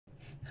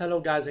Hello,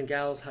 guys and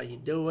gals. How you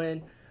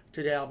doing?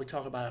 Today I'll be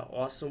talking about an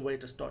awesome way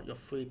to start your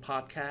free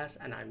podcast,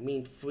 and I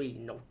mean free.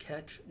 No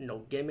catch, no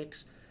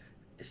gimmicks.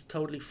 It's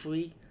totally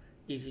free,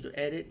 easy to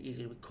edit,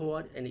 easy to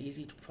record, and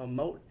easy to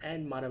promote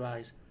and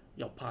monetize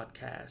your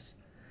podcast.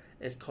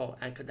 It's called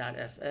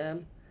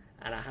Anchor.fm,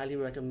 and I highly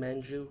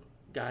recommend you,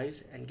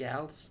 guys and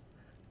gals,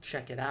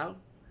 check it out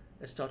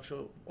and start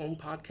your own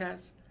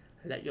podcast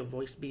and let your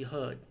voice be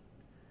heard.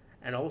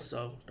 And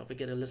also, don't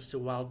forget to listen to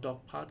Wild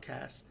Dog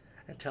Podcast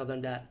and tell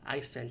them that I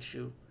sent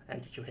you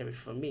and that you hear it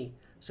from me.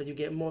 So you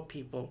get more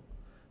people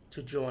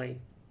to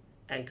join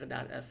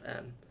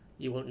Anchor.fm.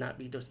 You will not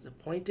be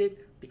disappointed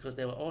because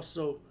they will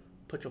also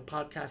put your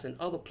podcast in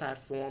other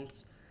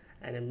platforms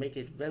and then make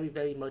it very,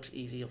 very much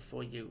easier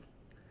for you.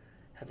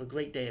 Have a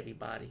great day,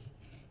 everybody.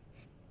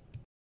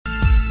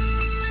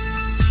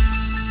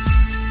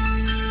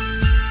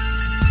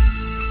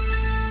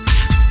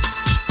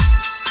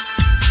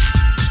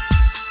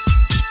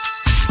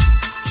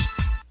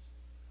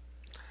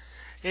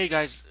 Hey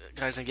guys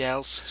and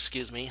gals,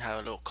 excuse me, have a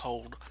little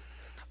cold.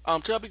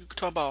 Today I'll be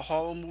talking about a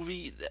horror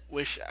movie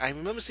which I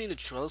remember seeing the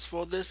trailers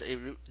for this.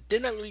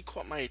 Did not really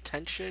caught my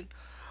attention,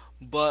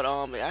 but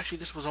actually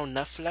this was on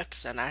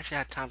Netflix and I actually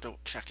had time to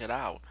check it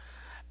out.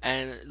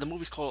 And the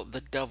movie's called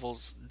The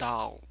Devil's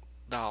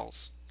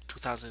Dolls,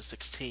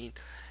 2016.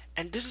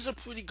 And this is a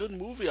pretty good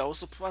movie. I was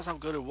surprised how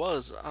good it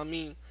was. I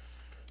mean,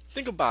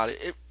 think about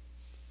it.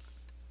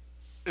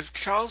 If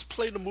Charles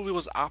played the movie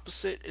was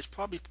opposite, it's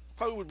probably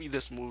would be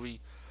this movie.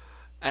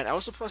 And I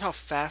was surprised how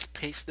fast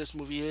paced this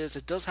movie is.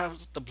 It does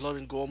have the blood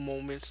and gore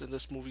moments in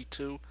this movie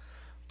too,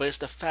 but it's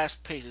the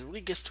fast pace. It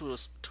really gets to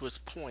its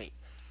point.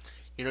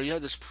 You know, you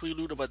have this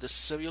prelude about this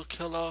serial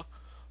killer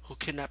who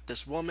kidnapped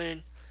this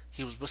woman.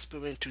 He was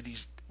whispering to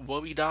these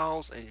worry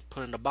dolls and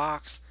put in the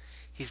box.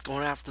 He's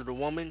going after the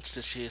woman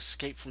since she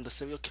escaped from the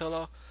serial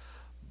killer.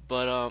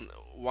 But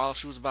while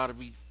she was about to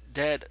be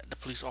dead, the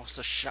police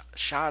officer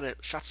shot the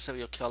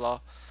serial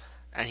killer,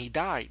 and he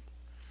died.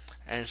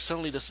 And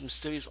suddenly, this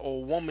mysterious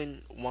old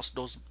woman wants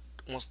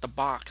the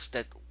box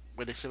that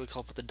where the serial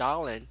killer put the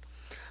doll in,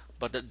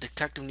 but the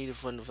detective needed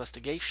for an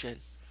investigation.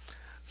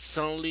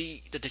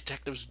 Suddenly, the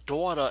detective's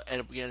daughter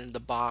ended up getting the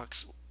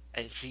box,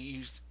 and she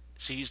used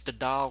the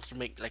dolls to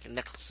make like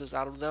necklaces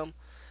out of them,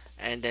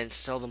 and then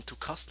sell them to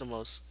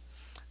customers.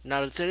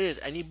 Now the thing is,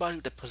 anybody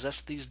that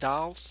possesses these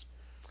dolls,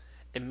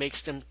 it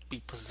makes them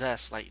be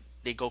possessed. Like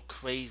they go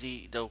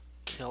crazy, they'll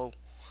kill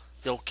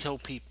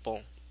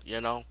people. You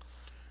know,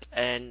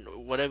 and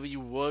whatever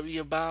you worry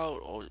about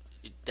or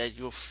that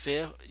you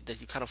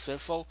kind of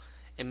fearful,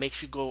 it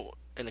makes you go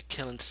in a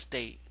killing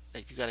state.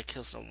 Like you gotta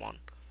kill someone.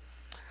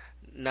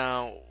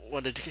 Now,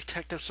 when the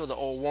detective saw the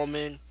old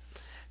woman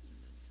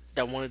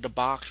that wanted the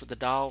box with the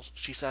dolls,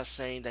 she started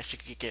saying that she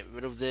could get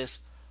rid of this,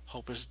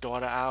 help his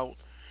daughter out.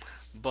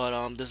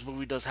 But this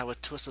movie does have a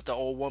twist with the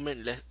old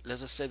woman.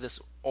 Let's just say this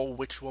old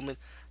witch woman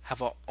have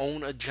her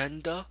own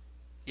agenda,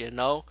 you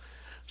know.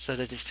 So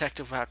the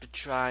detective will have to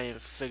try and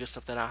figure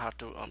something out how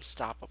to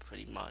stop her,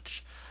 pretty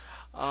much.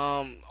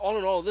 All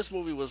in all, this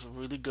movie was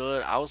really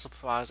good. I was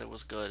surprised it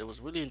was good. It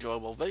was really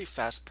enjoyable, very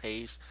fast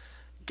paced,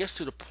 gets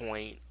to the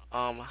point.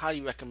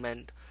 Highly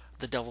recommend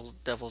the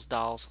Devil's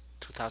Dolls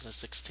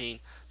 2016.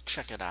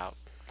 Check it out.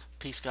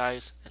 Peace,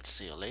 guys, and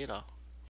see you later.